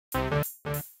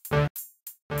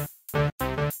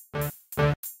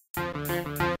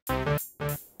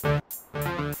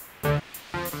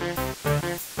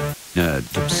nerd,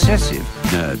 obsessive,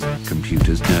 nerd,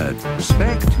 computers, nerd,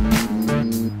 respect,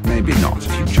 maybe not,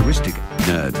 futuristic,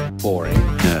 nerd, boring,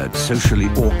 nerd, socially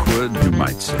awkward, you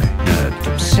might say,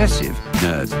 nerd, obsessive,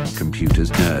 nerd,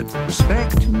 computers, nerd,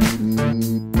 respect,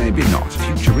 maybe not,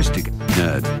 futuristic,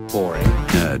 nerd, boring,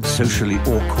 nerd, socially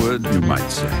awkward, you might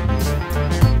say.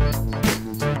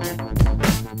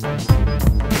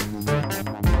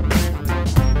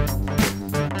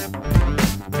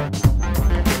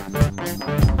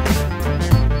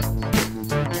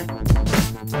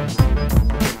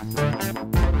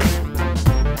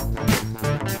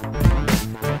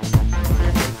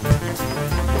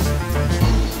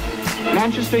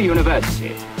 Manchester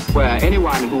University, where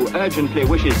anyone who urgently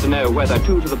wishes to know whether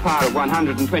 2 to the power of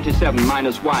 127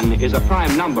 minus 1 is a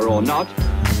prime number or not,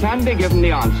 can be given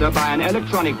the answer by an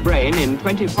electronic brain in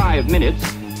 25 minutes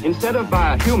instead of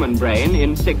by a human brain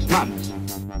in 6 months.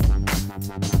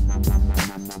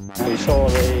 We saw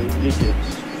the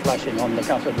digits flashing on the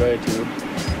cathode ray tube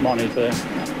monitor.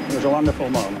 It was a wonderful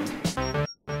moment.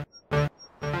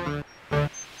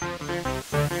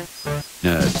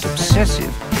 Nerd,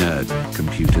 obsessive, nerd,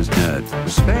 computers, nerd,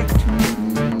 respect,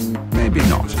 maybe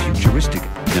not, futuristic,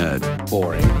 nerd,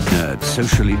 boring, nerd,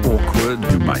 socially awkward,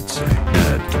 you might say,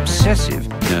 nerd, obsessive,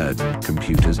 nerd,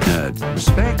 computers, nerd,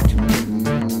 respect,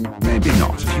 maybe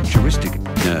not, futuristic,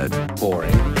 nerd,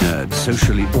 boring, nerd,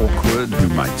 socially awkward, you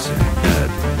might say,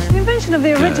 nerd. The invention of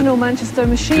the original Manchester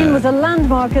machine was a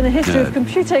landmark in the history of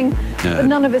computing, but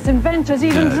none of its inventors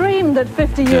even dreamed that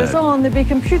 50 years on there'd be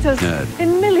computers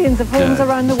in millions of homes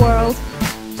around the world.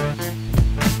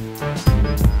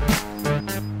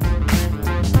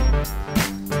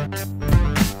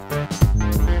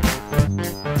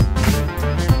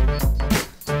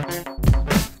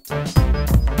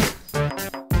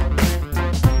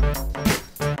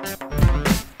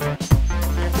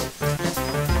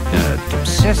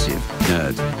 Obsessive,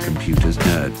 nerd, computers,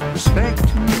 nerd, respect,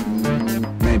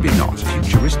 maybe not,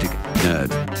 futuristic,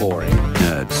 nerd, boring,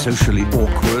 nerd, socially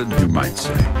awkward, you might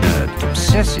say, nerd,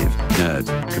 obsessive,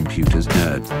 nerd, computers,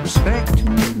 nerd, respect,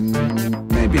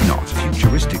 maybe not,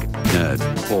 futuristic, nerd,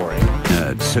 boring,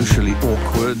 nerd, socially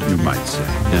awkward, you might say,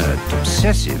 nerd,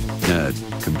 obsessive, nerd,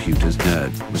 computers,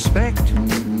 nerd, respect,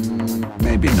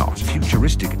 maybe not,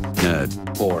 futuristic, nerd,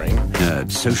 boring,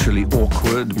 nerd, socially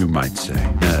awkward, you might say,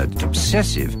 nerd,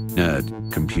 obsessive,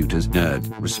 nerd, computers, nerd,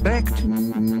 respect,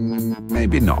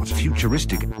 maybe not,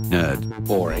 futuristic, nerd,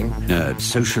 boring, nerd,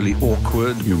 socially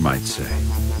awkward, you might say.